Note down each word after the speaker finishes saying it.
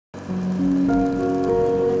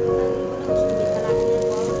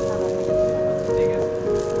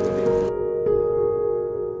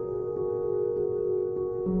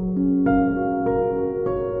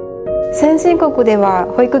進国では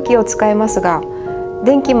保育器を使えますが、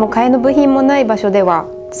電気も替えの部品もない場所では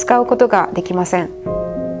使うことができません。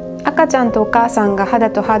赤ちゃんとお母さんが肌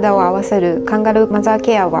と肌を合わせるカンガルーマザー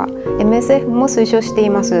ケアは MSF も推奨してい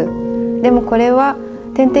ます。でもこれは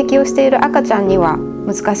点滴をしている赤ちゃんには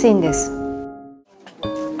難しいんです。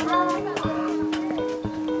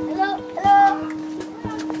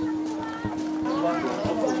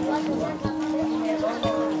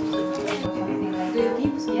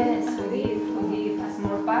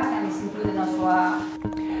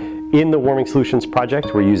In the Warming Solutions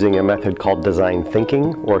project, we're using a method called design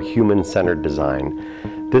thinking or human-centered design.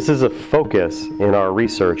 This is a focus in our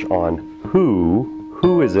research on who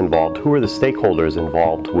is involved, who are the stakeholders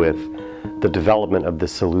involved with the development of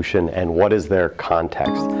this solution, and what is their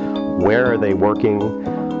context. Where are they working,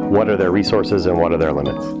 what are their resources, and what are their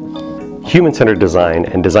limits. Human-centered design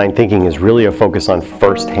and design thinking is really a focus on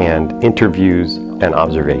first-hand interviews and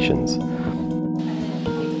observations.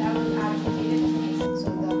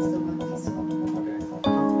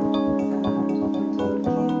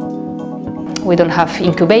 We don't have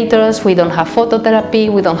incubators, we don't have phototherapy,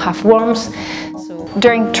 we don't have worms.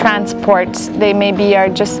 During transports, they maybe are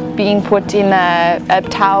just being put in a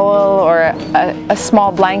towel or a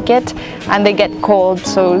small blanket and they get cold,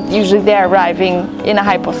 so usually they're arriving in a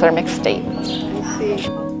hypothermic state.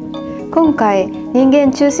 今回、人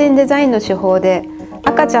間中心デザインの手法で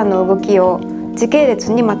赤ちゃんの動きを時系列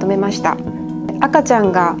にまとめました。赤ちゃ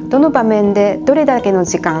んがどの場面でどれだけの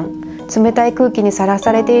時間、冷たい空気にさら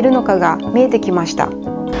されているのかが見えてきました。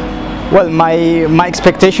Well, my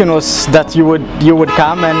expectation was that you would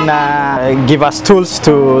come and give us tools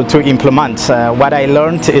to implement. What I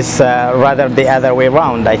learned is rather the other way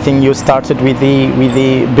around. I think you started with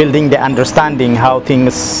the building the understanding how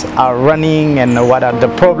things are running and what are the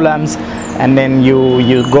problems, and then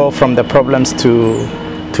you go from the problems to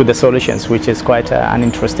the solutions, which is quite an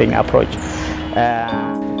interesting approach.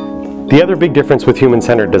 The other big difference with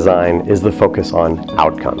human-centered design is the focus on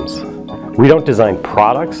outcomes. We don't design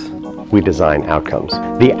products, we design outcomes.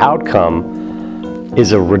 The outcome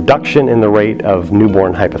is a reduction in the rate of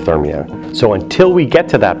newborn hypothermia. So until we get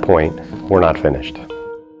to that point, we're not finished.